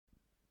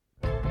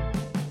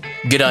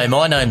G'day,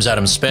 my name's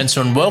Adam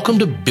Spencer and welcome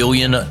to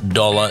Billion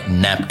Dollar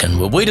Napkin,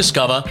 where we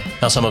discover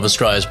how some of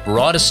Australia's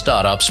brightest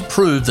startups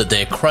proved that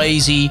their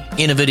crazy,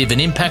 innovative and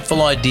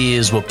impactful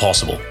ideas were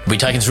possible. We'll be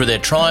taken through their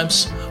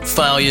triumphs,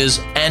 failures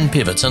and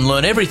pivots and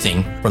learn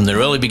everything from their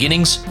early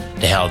beginnings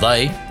to how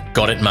they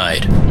got it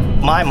made.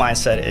 My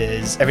mindset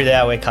is every day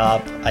I wake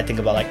up, I think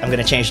about I'm going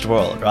to change the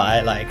world,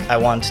 right? I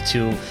want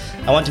to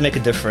make a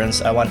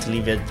difference. I want to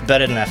leave it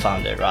better than I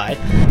found it, right?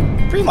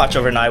 Pretty much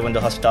overnight when the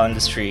hospital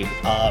industry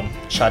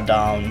shut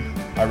down,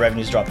 our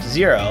revenues dropped to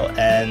zero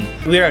and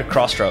we're at a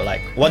crossroad.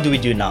 What do we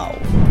do now?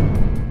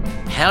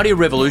 How do you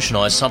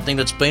revolutionise something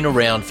that's been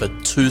around for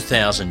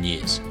 2,000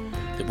 years,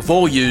 that we've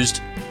all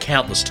used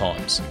countless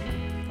times?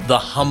 The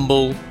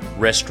humble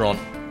restaurant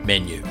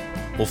menu.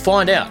 We'll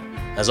find out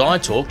as I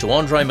talk to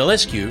Andre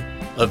Milescu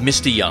of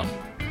Mr. Yum.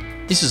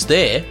 This is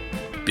their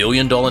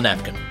Billion Dollar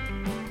Napkin.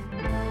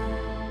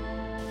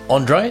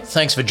 Andre,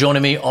 thanks for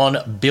joining me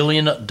on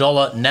Billion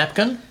Dollar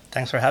Napkin.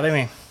 Thanks for having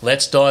me.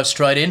 Let's dive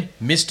straight in.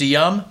 Mr.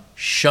 Yum,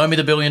 show me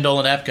the Billion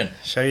Dollar Napkin.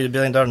 Show you the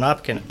Billion Dollar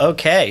Napkin.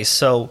 Okay,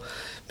 so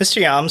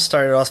Mr. Yum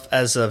started off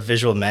as a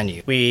visual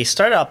menu. We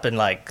started up in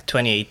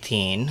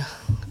 2018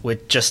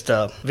 with just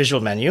a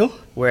visual menu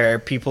where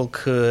people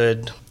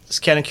could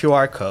scan a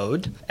QR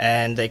code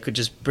and they could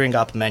just bring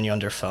up a menu on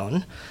their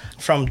phone.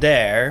 From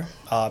there,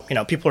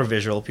 people are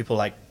visual, people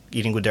like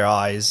eating with their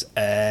eyes,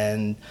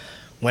 and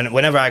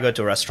whenever I go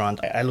to a restaurant,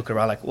 I look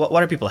around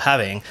what are people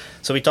having?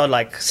 So we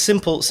thought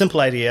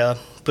simple idea,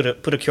 put a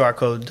QR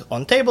code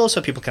on table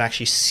so people can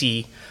actually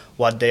see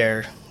what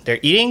they're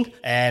eating,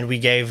 and we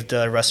gave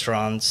the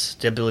restaurants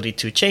the ability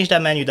to change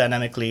that menu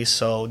dynamically.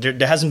 So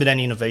there hasn't been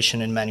any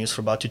innovation in menus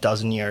for about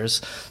 2,000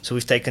 years. So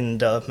we've taken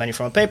the menu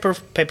from a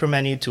paper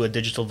menu to a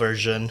digital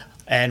version,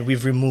 and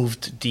we've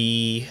removed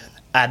the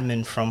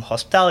admin from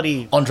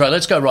hospitality. Andre,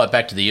 let's go right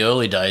back to the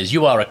early days.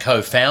 You are a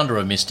co-founder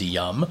of Mr.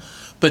 Yum,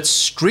 but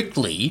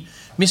strictly,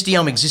 Mr.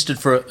 Yum existed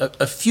for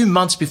a few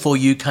months before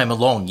you came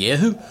along, yeah?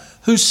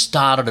 Who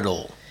started it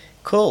all?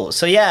 Cool.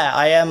 So yeah,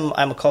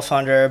 I'm a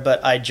co-founder,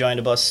 but I joined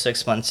about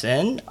 6 months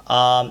in.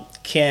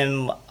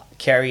 Kim,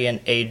 Carrie, and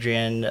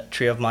Adrian,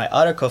 three of my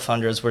other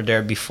co-founders were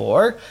there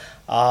before,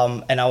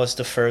 and I was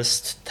the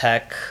first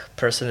tech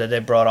person that they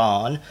brought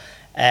on.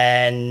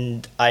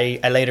 And I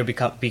later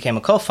became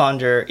a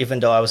co-founder,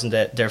 even though I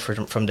wasn't there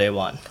from day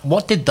one.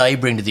 What did they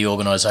bring to the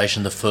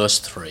organization, the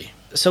first three?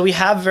 So we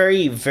have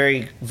very,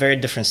 very, very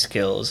different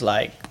skills.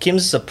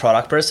 Kim's a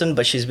product person,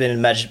 but she's been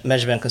in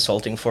management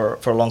consulting for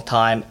a long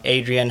time.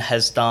 Adrian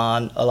has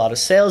done a lot of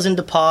sales in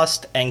the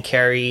past, and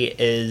Carrie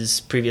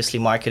is previously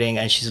marketing,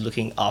 and she's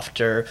looking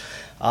after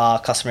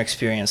customer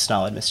experience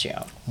now at Mr.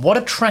 Yum. What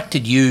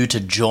attracted you to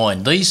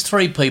join? These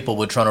three people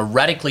were trying to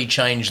radically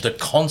change the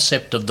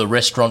concept of the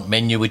restaurant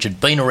menu, which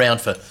had been around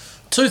for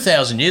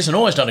 2,000 years and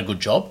always done a good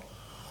job.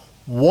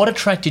 What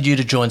attracted you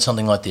to join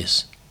something like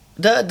this?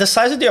 The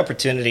size of the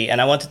opportunity,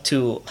 and I wanted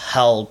to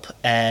help,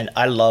 and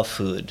I love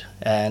food,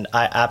 and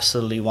I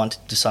absolutely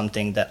wanted to do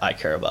something that I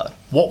care about.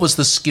 What was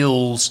the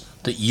skills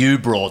that you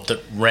brought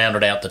that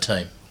rounded out the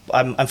team?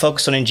 I'm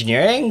focused on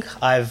engineering.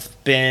 I've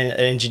been an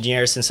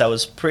engineer since I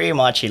was pretty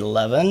much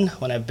 11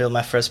 when I built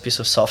my first piece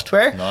of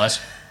software. Nice.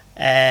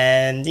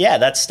 And yeah,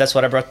 that's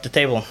what I brought to the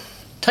table.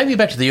 Take me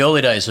back to the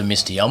early days of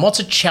Mr. Yum. What's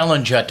a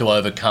challenge you had to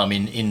overcome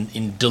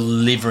in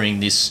delivering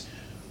this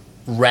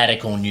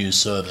radical new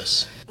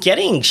service?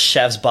 Getting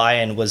chefs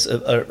buy-in was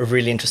a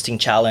really interesting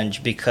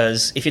challenge,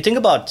 because if you think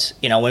about,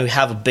 when we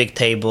have a big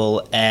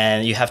table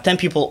and you have 10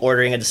 people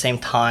ordering at the same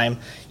time,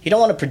 you don't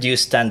want to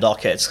produce 10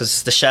 dockets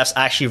because the chefs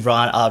actually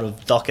run out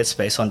of docket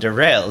space on their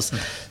rails.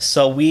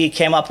 So we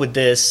came up with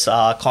this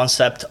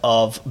concept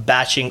of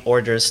batching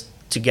orders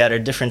together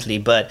differently,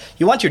 but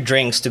you want your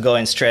drinks to go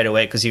in straight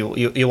away because you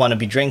want to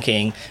be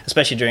drinking,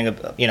 especially during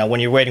when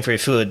you're waiting for your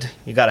food,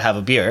 you got to have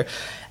a beer.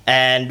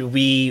 And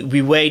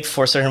we wait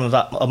for a certain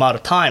amount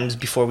of times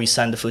before we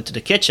send the food to the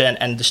kitchen,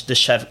 and the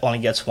chef only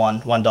gets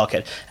one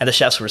docket. And the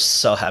chefs were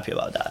so happy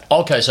about that.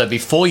 Okay, so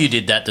before you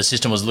did that, the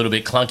system was a little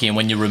bit clunky, and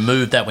when you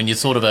removed that, when you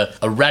thought of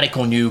a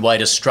radical new way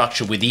to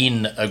structure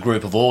within a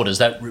group of orders,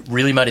 that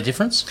really made a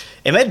difference?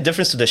 It made a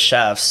difference to the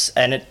chefs,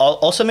 and it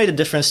also made a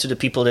difference to the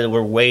people that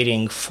were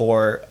waiting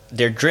for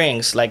their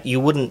drinks.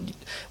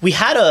 We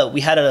had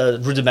a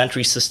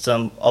rudimentary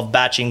system of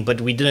batching,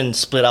 but we didn't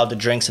split out the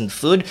drinks and the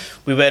food.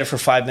 We waited for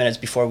 5 minutes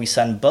before we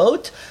sent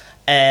both,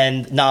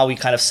 and now we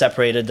kind of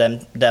separated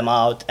them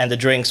out, and the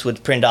drinks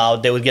would print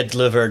out. They would get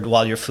delivered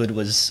while your food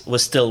was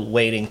still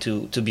waiting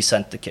to be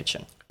sent to the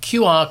kitchen.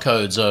 QR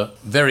codes are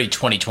very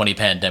 2020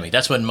 pandemic.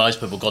 That's when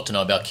most people got to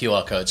know about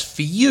QR codes.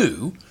 For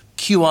you,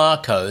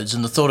 QR codes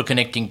and the thought of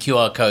connecting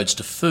QR codes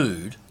to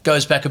food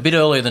goes back a bit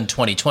earlier than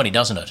 2020,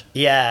 doesn't it?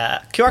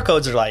 Yeah, QR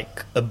codes are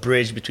like a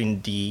bridge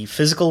between the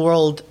physical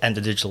world and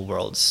the digital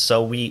worlds.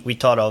 So we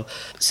thought of,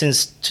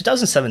 since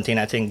 2017,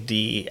 I think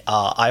the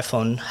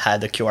iPhone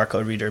had the QR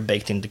code reader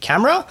baked in the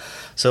camera.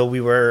 So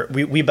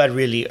we bet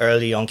really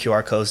early on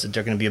QR codes that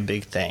they're going to be a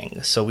big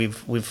thing. So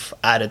we've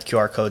added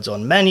QR codes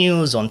on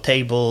menus, on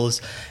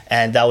tables,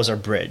 and that was our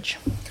bridge.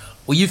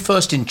 Were you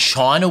first in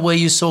China where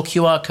you saw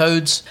QR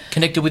codes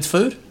connected with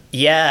food?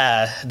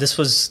 Yeah, this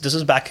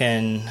was back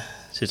in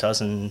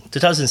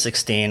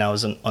 2016. I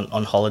was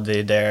on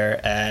holiday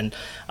there, and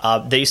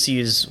they used to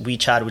use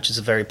WeChat, which is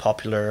a very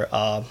popular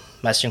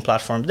messaging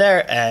platform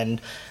there, and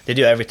they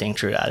do everything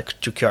through that,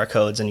 through QR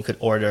codes, and you could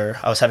order.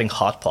 I was having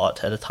hot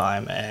pot at the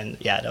time, and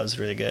yeah, that was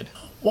really good.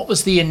 What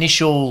was the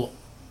initial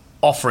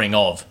offering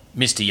of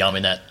Mr. Yum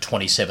in that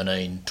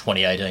 2017,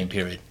 2018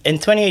 period? In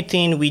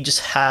 2018, we just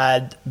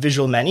had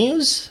visual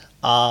menus.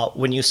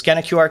 When you scan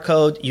a QR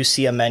code, you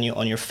see a menu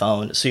on your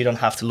phone, so you don't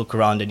have to look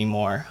around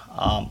anymore.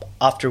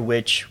 After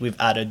which, we've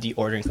added the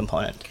ordering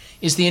component.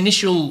 Is the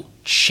initial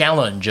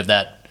challenge of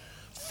that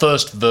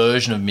first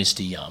version of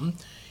Mr. Yum,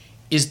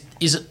 is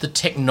it the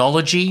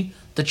technology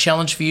the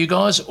challenge for you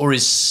guys, or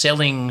is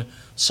selling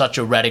such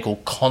a radical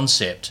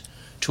concept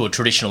to a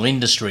traditional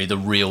industry the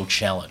real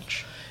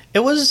challenge?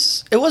 It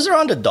was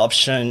around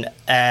adoption,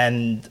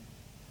 and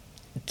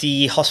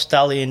the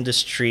hospitality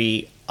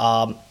industry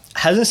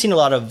hasn't seen a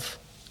lot of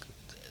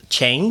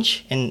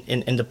change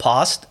in the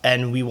past,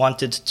 and we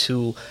wanted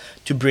to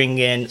bring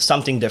in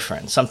something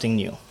different, something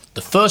new.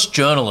 The first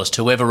journalist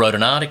who ever wrote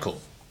an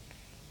article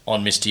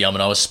on Mr. Yum,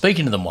 and I was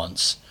speaking to them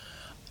once,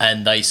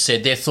 and they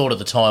said their thought at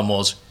the time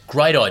was,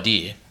 great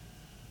idea,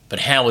 but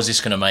how is this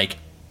going to make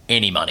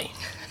any money?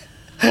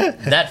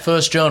 That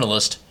first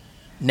journalist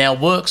now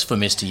works for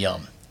Mr.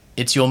 Yum.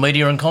 It's your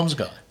media and comms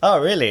guy.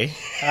 Oh, really?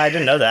 I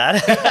didn't know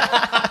that.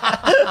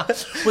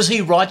 Was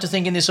he right to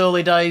think in this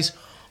early days,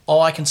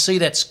 oh, I can see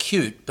that's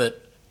cute,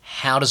 but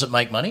how does it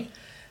make money?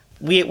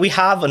 We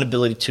have an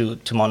ability to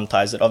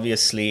monetize it.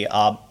 Obviously,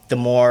 the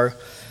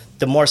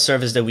more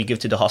service that we give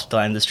to the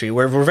hospitality industry,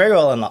 we're very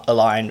well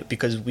aligned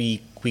because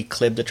we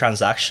clip the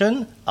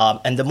transaction,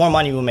 and the more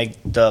money we make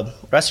the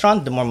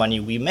restaurant, the more money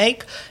we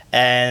make.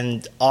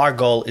 And our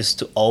goal is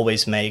to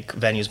always make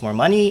venues more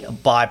money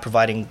by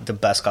providing the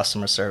best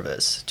customer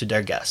service to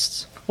their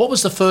guests. What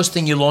was the first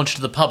thing you launched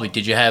to the public?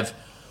 Did you have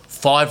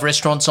 5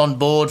 restaurants on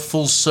board,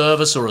 full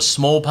service, or a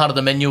small part of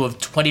the menu of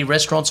 20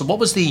 restaurants? Or what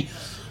was the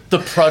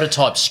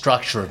prototype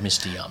structure of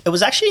Mr. Yum? It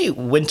was actually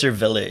Winter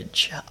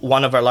Village.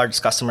 One of our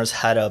largest customers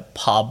had a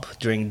pub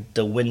during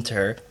the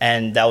winter,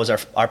 and that was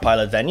our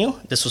pilot venue.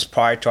 This was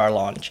prior to our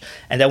launch.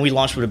 And then we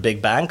launched with a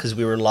big bang because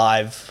we were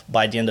live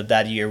by the end of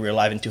that year. We were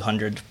live in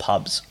 200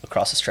 pubs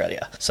across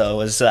Australia.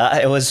 So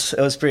it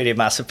was pretty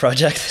massive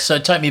project. So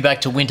take me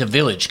back to Winter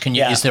Village.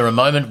 Is there a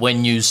moment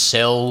when you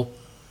sell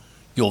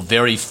your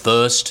very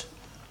first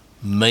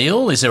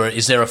meal? Is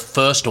there a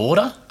first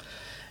order?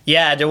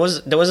 Yeah, there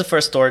was a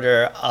first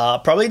order.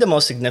 Probably the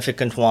most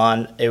significant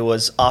one. It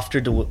was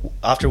after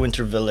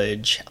Winter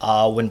Village,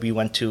 when we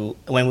went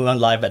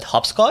live at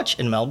Hopscotch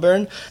in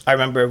Melbourne. I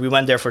remember we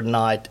went there for the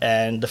night,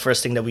 and the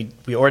first thing that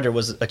we ordered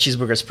was a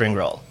cheeseburger spring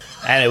roll,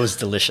 and it was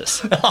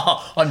delicious.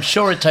 I'm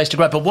sure it tasted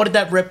great. But what did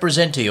that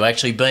represent to you?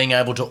 Actually being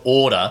able to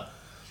order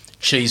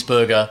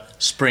cheeseburger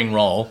spring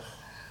roll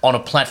on a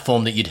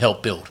platform that you'd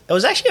helped build. It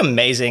was actually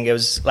amazing. It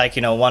was like,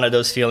 one of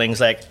those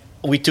feelings like,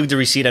 we took the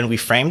receipt and we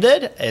framed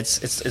it.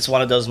 It's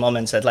one of those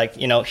moments that, like,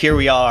 here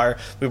we are.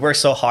 We worked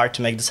so hard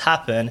to make this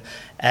happen,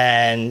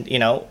 and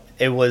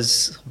it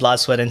was blood,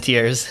 sweat, and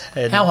tears.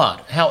 And how hard?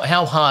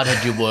 How hard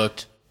had you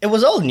worked? It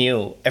was all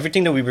new.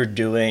 Everything that we were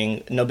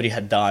doing, nobody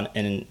had done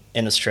in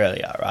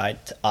Australia,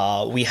 right?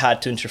 We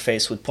had to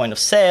interface with point of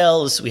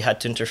sales. We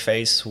had to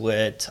interface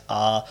with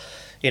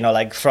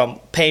from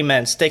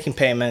payments, taking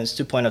payments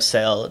to point of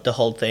sale, the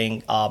whole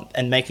thing,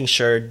 and making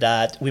sure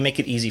that we make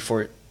it easy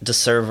for the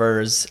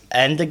servers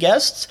and the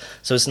guests.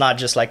 So it's not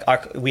just like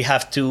we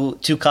have two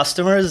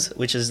customers,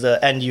 which is the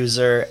end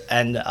user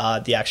and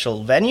the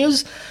actual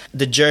venues.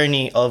 The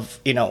journey of,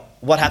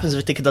 what happens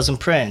if a ticket doesn't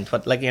print?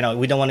 But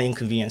we don't want to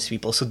inconvenience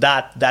people. So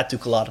that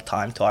took a lot of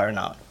time to iron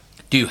out.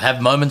 Do you have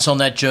moments on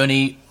that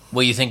journey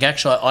where you think,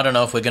 actually, I don't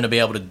know if we're going to be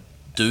able to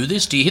do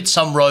this? Do you hit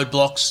some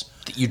roadblocks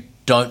that you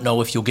don't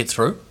know if you'll get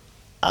through?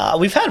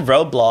 We've had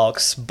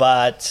roadblocks,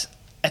 but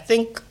I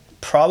think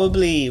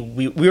probably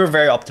we were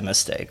very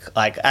optimistic.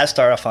 Like, as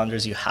startup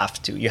founders, you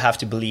have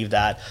to believe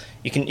that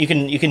you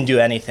can do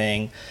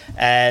anything,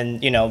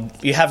 and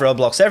you have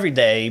roadblocks every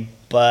day,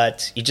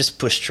 but you just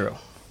push through.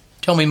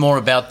 Tell me more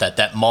about that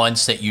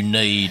mindset you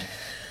need,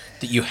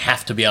 that you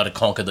have to be able to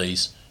conquer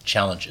these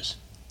challenges.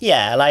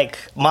 Yeah, like,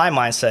 my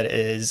mindset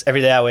is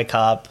every day I wake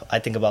up, I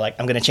think about, like,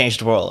 I'm going to change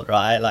the world,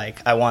 right?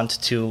 Like, I want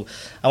to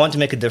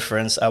make a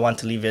difference. I want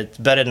to leave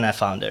it better than I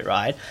found it,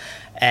 right?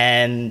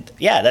 And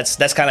yeah, that's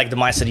kind of like the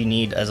mindset you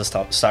need as a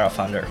startup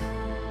founder.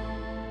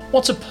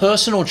 What's a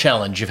personal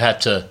challenge you've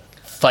had to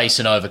face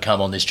and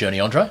overcome on this journey,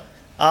 Andre?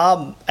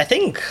 I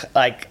think,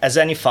 like, as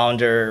any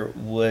founder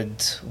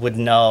would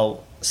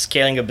know,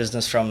 scaling a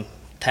business from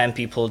 10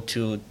 people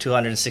to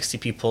 260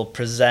 people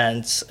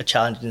presents a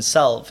challenge in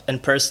itself.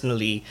 And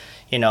personally,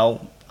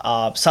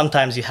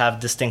 sometimes you have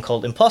this thing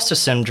called imposter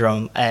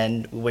syndrome,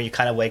 and where you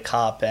kind of wake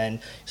up and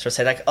sort of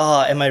say, like,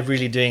 oh, am I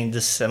really doing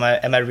this? Am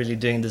I really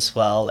doing this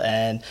well?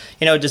 And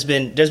there's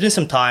been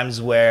some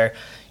times where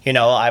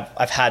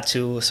I've had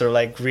to sort of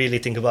like really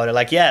think about it.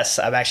 Like, yes,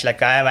 I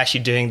am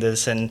actually doing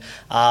this, and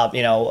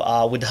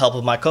with the help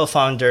of my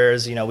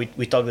co-founders,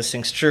 we talk these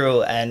things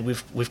through, and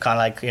we've kind of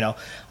like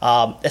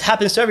it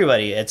happens to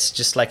everybody. It's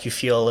just like you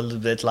feel a little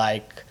bit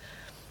like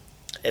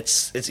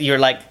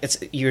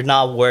you're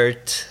not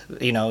worth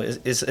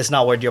it's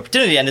not worth the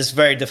opportunity, and it's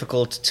very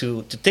difficult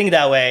to think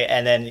that way.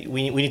 And then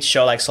we need to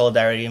show like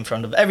solidarity in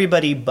front of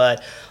everybody,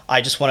 but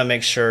I just want to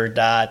make sure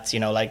that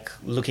like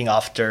looking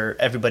after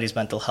everybody's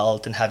mental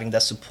health and having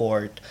that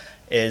support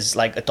is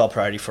like a top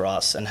priority for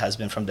us, and has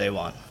been from day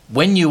one.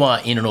 When you are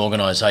in an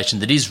organization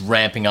that is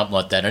ramping up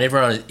like that, and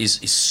everyone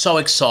is so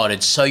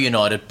excited, so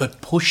united,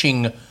 but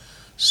pushing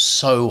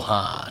so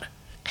hard,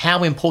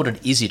 how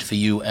important is it for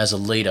you as a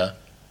leader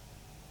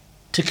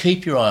to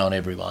keep your eye on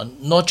everyone,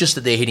 not just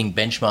that they're hitting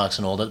benchmarks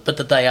and all that, but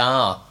that they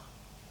are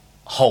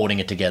holding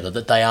it together,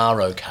 that they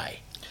are okay?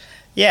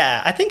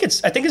 Yeah, I think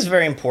it's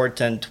very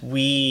important.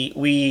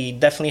 We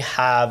definitely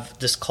have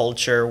this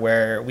culture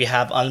where we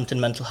have unlimited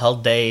mental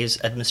health days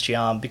at Mr.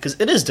 Yum, because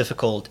it is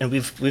difficult, and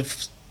we've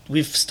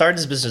started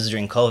this business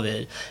during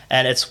COVID,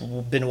 and it's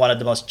been one of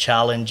the most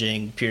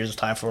challenging periods of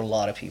time for a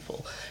lot of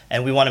people,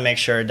 and we want to make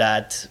sure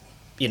that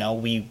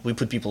we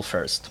put people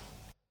first.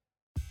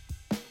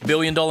 $1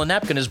 Billion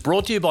Napkin is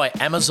brought to you by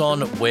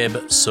Amazon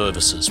Web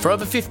Services. For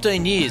over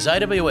 15 years,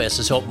 AWS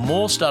has helped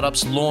more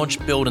startups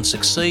launch, build and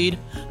succeed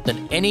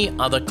than any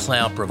other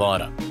cloud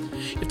provider.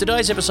 If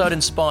today's episode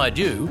inspired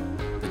you,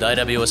 with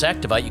AWS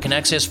Activate you can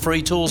access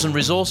free tools and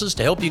resources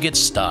to help you get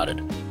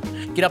started.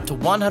 Get up to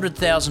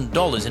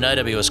 $100,000 in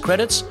AWS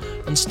credits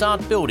and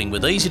start building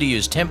with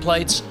easy-to-use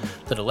templates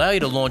that allow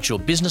you to launch your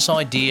business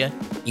idea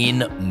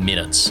in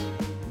minutes.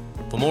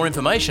 For more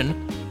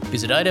information,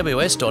 visit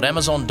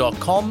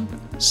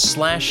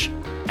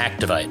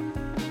aws.amazon.com/activate.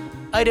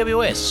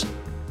 AWS.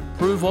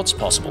 Prove what's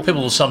possible.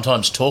 People will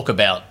sometimes talk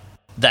about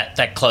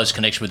that close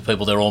connection with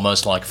people. They're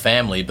almost like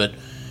family. But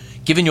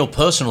given your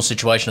personal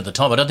situation at the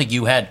time, I don't think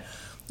you had...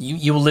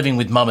 You were living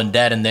with mum and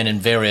dad and then in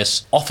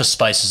various office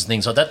spaces and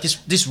things like that.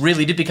 This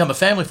really did become a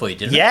family for you,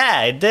 didn't it?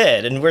 Yeah, it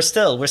did. And we're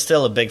still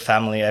a big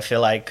family. I feel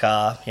like,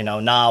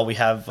 now we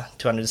have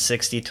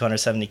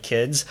 270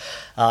 kids.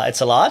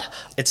 It's a lot.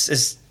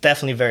 It's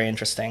definitely very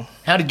interesting.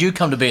 How did you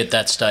come to be at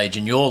that stage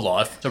in your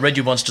life? I read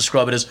you once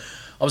describe it as,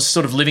 I was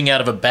sort of living out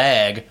of a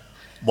bag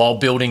while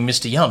building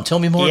Mr. Yum. Tell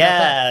me more about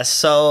that. Yeah,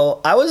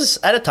 so I was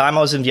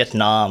in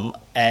Vietnam,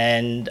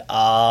 and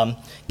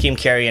Kim,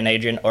 Carrie, and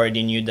Adrian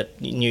already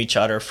knew each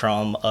other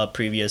from a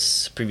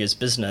previous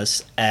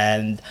business,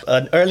 and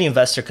an early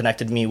investor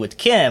connected me with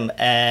Kim,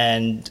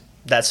 and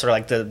that's sort of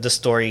like the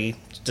story.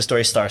 The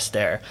story starts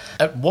there.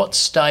 At what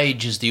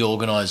stage is the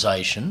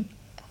organisation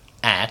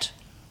at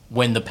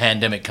when the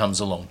pandemic comes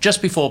along?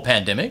 Just before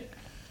pandemic,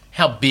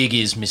 how big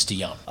is Mr.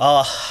 Yum?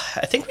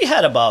 I think we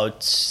had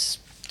about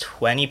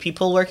 20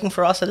 people working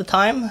for us at the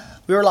time.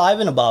 We were live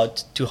in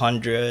about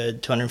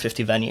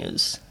 250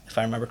 venues, if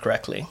I remember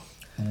correctly.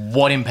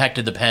 What impact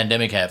did the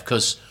pandemic have?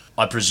 Because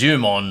I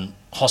presume on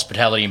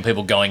hospitality and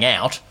people going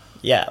out.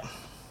 Yeah.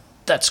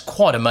 That's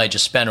quite a major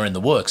spanner in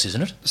the works,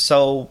 isn't it?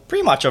 So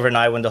pretty much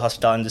overnight, when the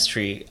hospitality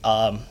industry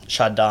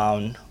shut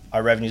down,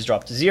 our revenues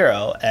dropped to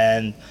zero,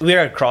 and we were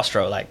at a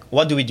crossroad. Like,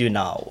 what do we do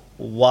now?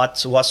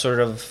 What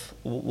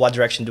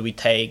direction do we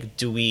take?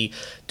 Do we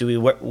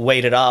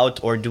wait it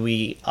out, or do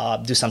we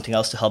do something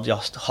else to help the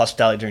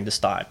hospitality during this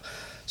time?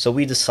 So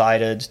we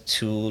decided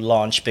to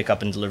launch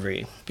pickup and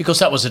delivery. Because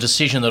that was a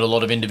decision that a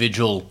lot of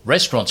individual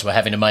restaurants were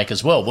having to make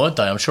as well, weren't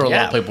they? I'm sure a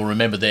lot of people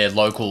remember their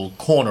local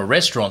corner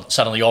restaurant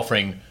suddenly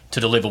offering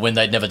to deliver when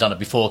they'd never done it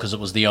before because it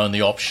was the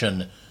only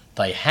option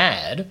they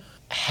had.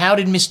 How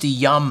did Mr.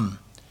 Yum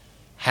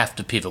have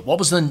to pivot? What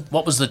was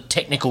the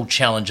technical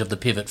challenge of the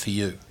pivot for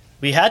you?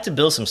 We had to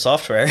build some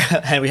software,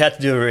 and we had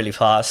to do it really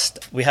fast.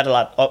 We had a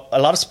lot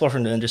of support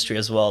from the industry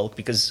as well,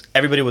 because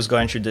everybody was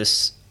going through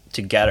this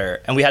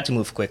together, and we had to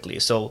move quickly.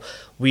 So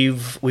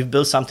we've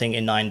built something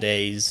in 9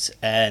 days,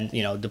 and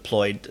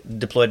deployed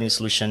a new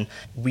solution.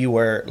 We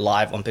were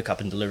live on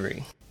pickup and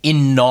delivery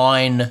in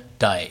 9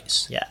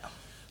 days. Yeah.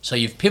 So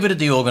you've pivoted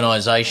the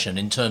organization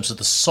in terms of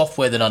the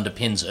software that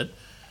underpins it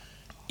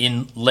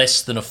in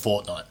less than a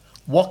fortnight.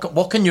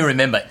 What can you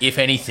remember, if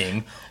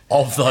anything,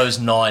 of those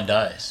 9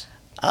 days?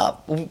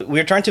 We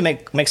were trying to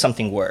make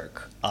something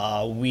work.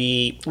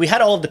 We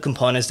had all of the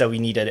components that we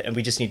needed, and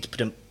we just needed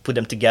to put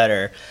them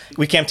together.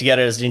 We came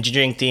together as the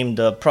engineering team,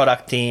 the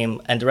product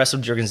team, and the rest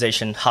of the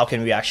organization. How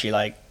can we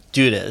actually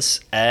do this?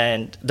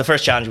 And the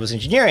first challenge was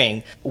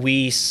engineering.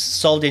 We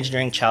solved the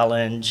engineering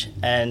challenge,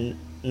 and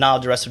now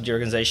the rest of the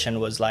organization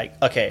was like,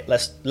 okay,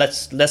 let's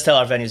tell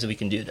our venues that we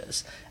can do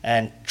this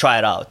and try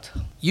it out.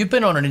 You've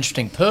been on an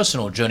interesting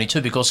personal journey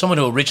too, because someone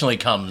who originally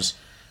comes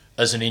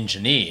as an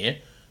engineer,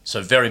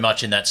 so very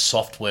much in that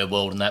software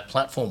world and that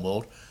platform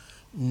world,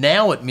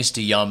 now at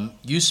Mr. Yum,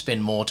 you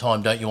spend more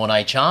time, don't you, on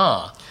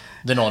HR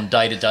than on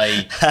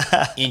day-to-day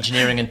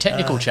engineering and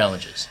technical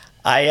challenges?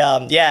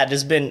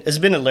 It's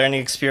been a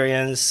learning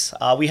experience.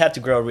 We had to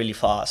grow really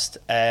fast,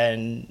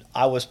 and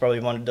I was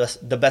probably one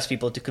of the best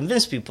people to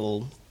convince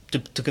people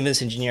to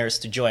convince engineers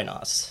to join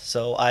us.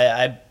 So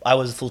I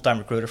was a full-time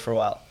recruiter for a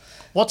while.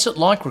 What's it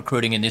like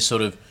recruiting in this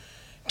sort of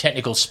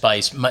technical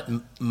space,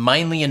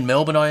 mainly in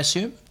Melbourne, I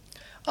assume?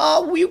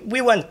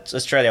 We went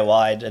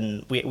Australia-wide,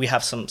 and we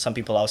have some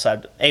people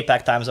outside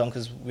APAC time zone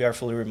because we are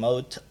fully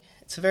remote.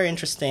 It's a very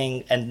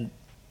interesting and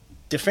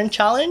different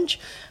challenge,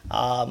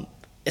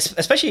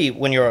 especially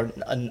when you're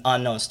an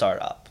unknown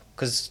startup,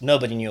 because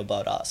nobody knew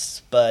about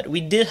us. But we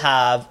did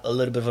have a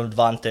little bit of an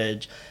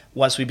advantage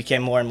once we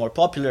became more and more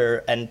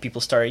popular and people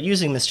started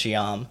using Mr.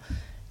 Yum.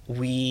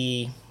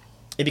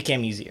 It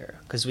became easier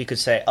because we could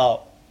say,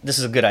 oh, this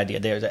is a good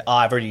idea.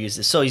 I've already used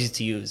this. So easy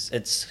to use.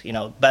 It's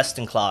best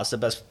in class, the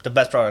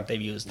best product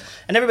they've used,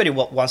 and everybody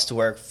wants to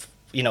work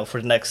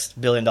for the next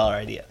 $1 billion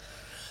idea.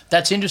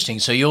 That's interesting.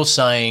 So you're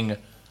saying,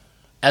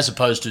 as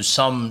opposed to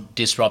some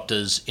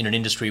disruptors in an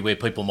industry where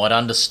people might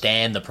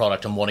understand the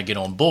product and want to get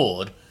on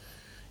board,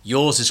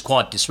 yours is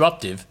quite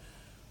disruptive,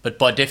 but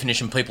by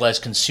definition, people as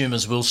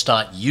consumers will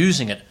start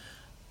using it.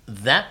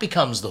 That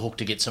becomes the hook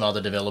to get some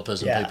other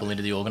developers and people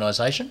into the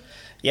organisation?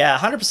 Yeah,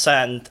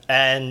 100%.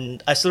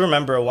 And I still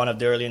remember one of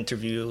the early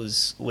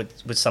interviews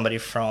with somebody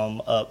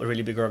from a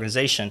really big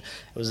organization.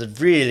 It was a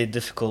really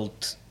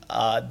difficult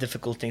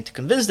thing to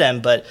convince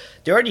them, but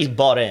they already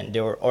bought in.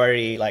 They were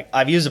already like,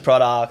 I've used the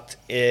product.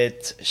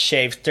 It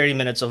shaved 30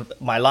 minutes of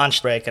my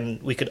lunch break,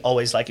 and we could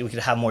always we could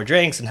have more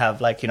drinks and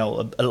have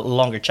a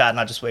longer chat,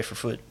 not just wait for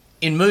food.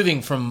 In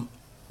moving from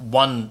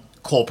one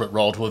corporate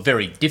role to a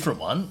very different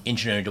one,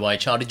 engineering to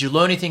HR, did you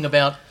learn anything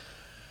about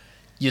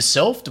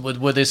yourself?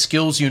 Were there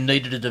skills you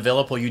needed to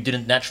develop or you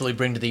didn't naturally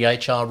bring to the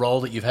HR role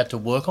that you've had to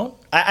work on?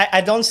 I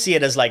don't see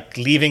it as like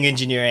leaving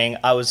engineering.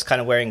 I was kind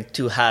of wearing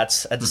two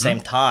hats at the same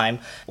time.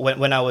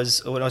 When I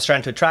was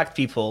trying to attract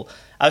people,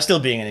 I was still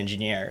being an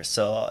engineer.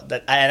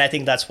 And I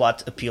think that's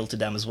what appealed to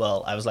them as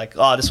well. I was like,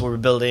 oh, this is what we're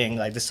building.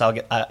 Like, this is how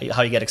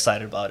you get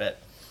excited about it.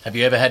 Have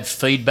you ever had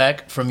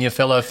feedback from your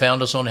fellow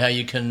founders on how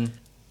you can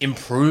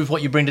improve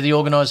what you bring to the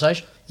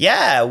organisation?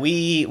 Yeah,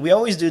 we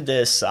always do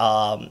this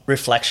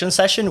reflection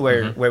session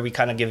where we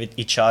kind of give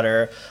each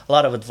other a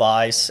lot of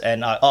advice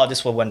and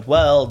this what went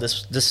well,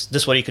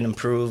 this what you can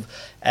improve,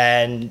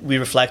 and we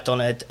reflect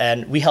on it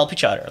and we help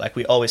each other. Like,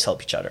 we always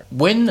help each other.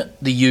 When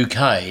the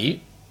UK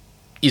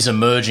is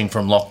emerging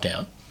from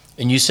lockdown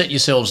and you set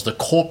yourselves the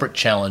corporate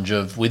challenge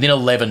of within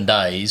 11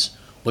 days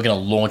we're going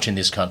to launch in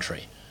this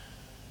country,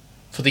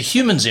 for the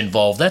humans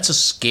involved, that's a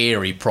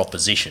scary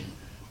proposition.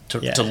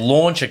 To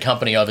launch a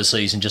company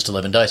overseas in just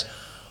 11 days.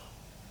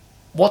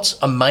 What's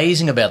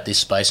amazing about this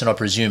space, and I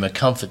presume a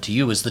comfort to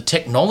you, is the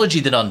technology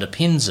that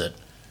underpins it.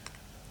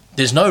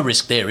 There's no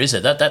risk there, is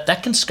there?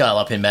 That can scale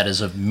up in matters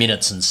of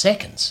minutes and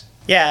seconds.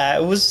 Yeah,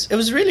 it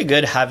was really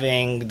good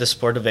having the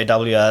support of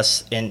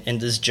AWS in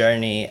this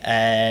journey.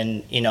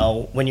 And,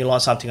 when you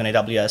launch something on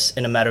AWS,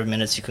 in a matter of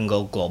minutes, you can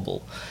go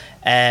global.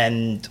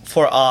 And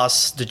for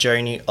us, the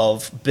journey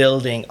of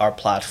building our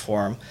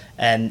platform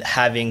and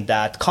having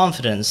that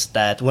confidence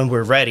that when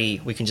we're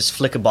ready, we can just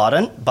flick a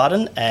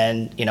button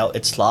and,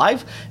 it's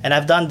live. And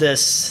I've done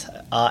this,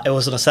 it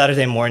was on a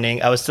Saturday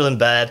morning. I was still in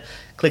bed,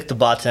 clicked the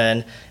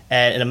button,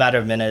 and in a matter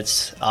of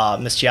minutes,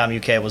 Mr. Yum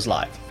UK was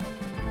live.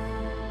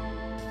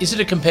 Is it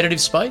a competitive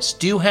space?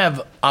 Do you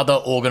have other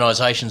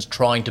organisations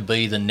trying to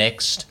be the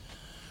next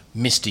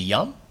Mr.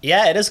 Yum?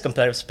 Yeah, it is a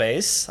competitive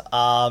space.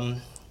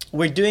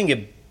 We're doing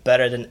it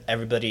better than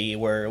everybody.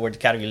 We're the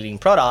category leading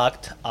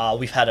product.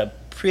 We've had a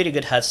pretty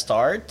good head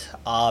start,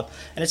 and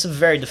it's a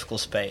very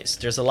difficult space.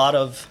 There's a lot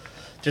of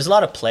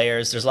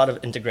players. There's a lot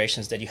of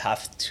integrations that you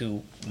have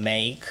to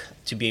make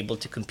to be able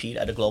to compete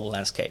at a global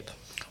landscape.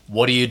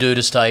 What do you do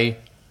to stay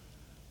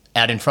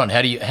out in front?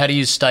 How do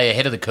you stay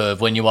ahead of the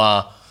curve when you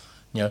are,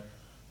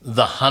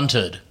 the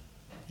hunted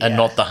and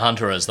not the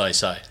hunter, as they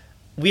say?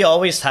 We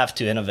always have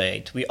to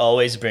innovate. We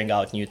always bring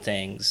out new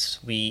things.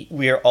 We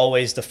are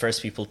always the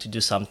first people to do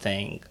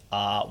something.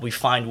 We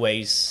find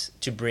ways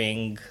to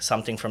bring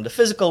something from the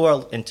physical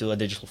world into a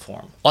digital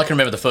form. I can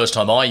remember the first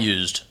time I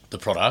used the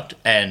product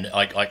and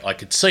I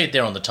could see it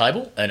there on the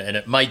table and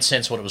it made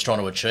sense what it was trying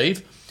to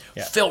achieve.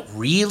 Yeah. Felt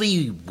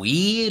really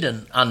weird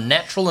and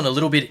unnatural and a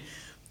little bit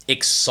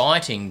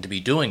exciting to be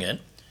doing it.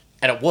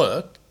 And it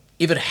worked.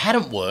 If it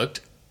hadn't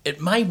worked,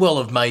 it may well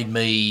have made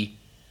me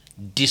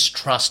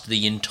distrust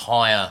the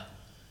entire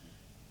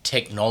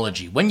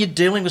technology. When you're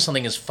dealing with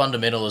something as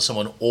fundamental as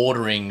someone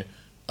ordering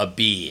a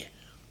beer,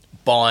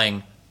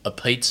 buying a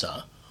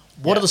pizza,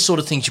 what are the sort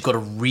of things you've got to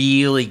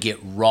really get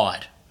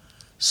right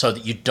so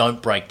that you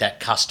don't break that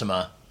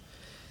customer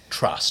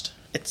trust?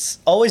 It's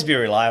always be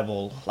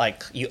reliable.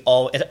 It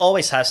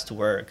always has to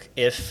work.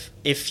 If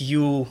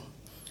you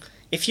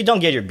don't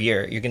get your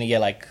beer, you're gonna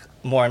get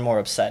more and more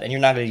upset, and you're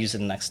not going to use it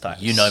the next time.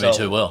 You know me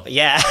too well.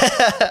 Yeah,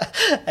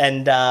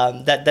 and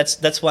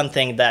that's one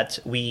thing that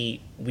we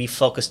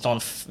focused on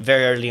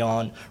very early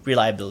on: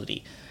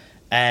 reliability,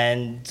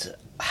 and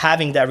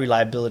having that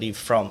reliability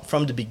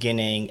from the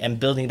beginning, and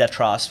building that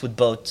trust with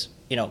both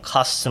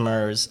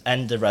customers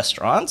and the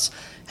restaurants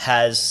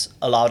has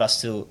allowed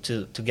us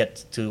to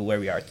get to where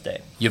we are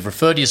today. You've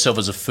referred to yourself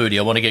as a foodie.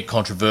 I want to get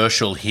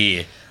controversial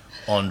here,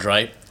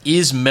 Andre.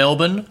 Is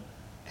Melbourne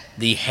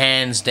the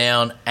hands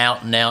down,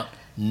 out and out,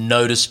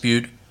 no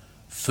dispute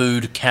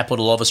food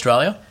capital of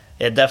Australia?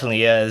 It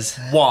definitely is.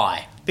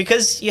 Why?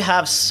 Because you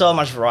have so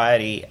much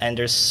variety and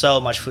there's so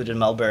much food in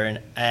Melbourne,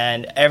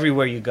 and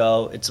everywhere you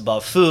go, it's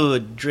about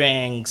food,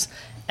 drinks,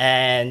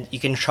 and you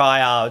can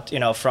try out,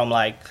 from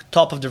like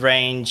top of the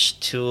range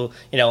to,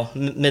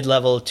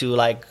 mid-level to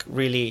like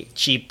really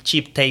cheap,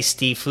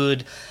 tasty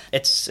food.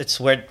 It's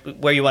where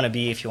you want to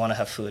be if you want to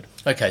have food.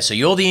 Okay, so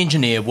you're the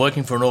engineer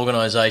working for an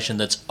organisation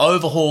that's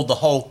overhauled the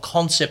whole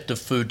concept of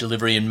food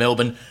delivery in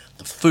Melbourne,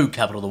 the food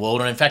capital of the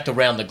world, and in fact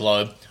around the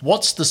globe.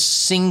 What's the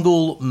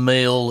single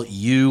meal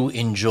you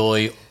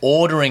enjoy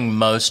ordering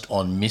most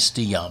on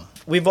Mr. Yum?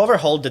 We've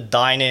overhauled the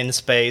dine-in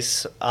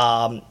space,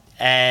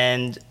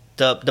 and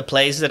the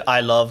place that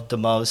I love the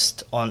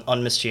most on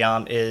Mr.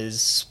 Yum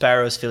is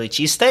Sparrow's Philly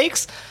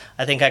cheesesteaks.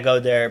 I think I go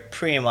there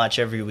pretty much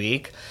every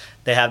week.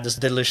 They have this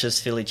delicious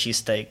Philly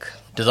cheesesteak.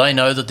 Do they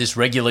know that this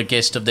regular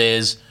guest of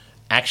theirs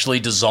actually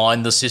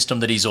designed the system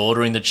that he's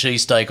ordering the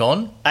cheesesteak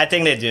on? I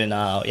think they do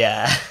now,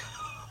 yeah.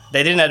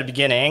 They didn't at the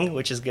beginning,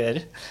 which is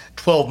good.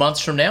 12 months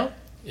from now,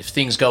 if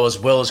things go as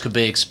well as could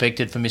be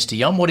expected for Mr.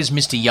 Yum, what is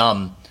Mr.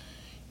 Yum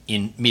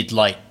in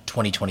mid-late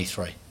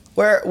 2023?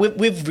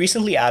 We've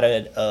recently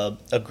added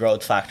a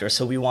growth factor,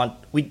 so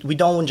we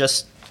don't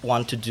just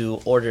want to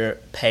do order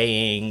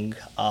paying.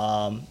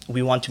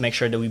 We want to make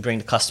sure that we bring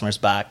the customers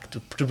back to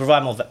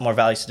provide more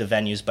value to the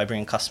venues by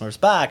bringing customers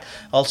back.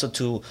 Also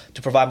to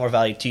provide more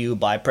value to you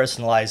by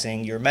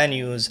personalizing your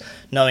menus,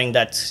 knowing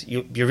that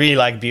you really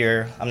like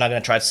beer. I'm not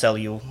going to try to sell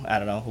you, I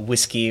don't know,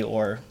 whiskey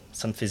or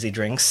some fizzy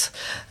drinks.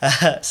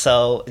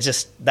 So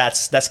just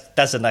that's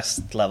the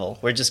next level.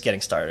 We're just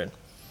getting started.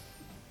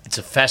 It's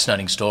a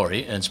fascinating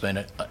story, and it's been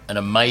an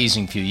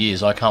amazing few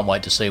years. I can't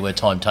wait to see where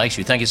time takes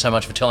you. Thank you so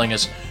much for telling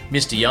us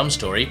Mr. Yum's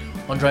story.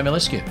 Andre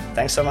Milescu.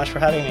 Thanks so much for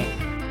having me.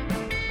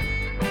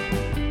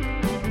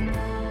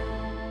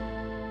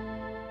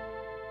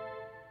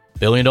 $1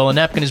 Billion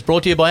Napkin is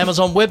brought to you by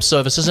Amazon Web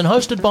Services and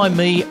hosted by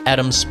me,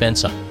 Adam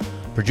Spencer.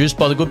 Produced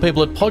by the good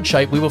people at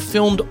Podshape, we were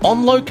filmed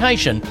on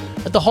location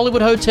at the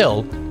Hollywood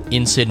Hotel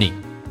in Sydney.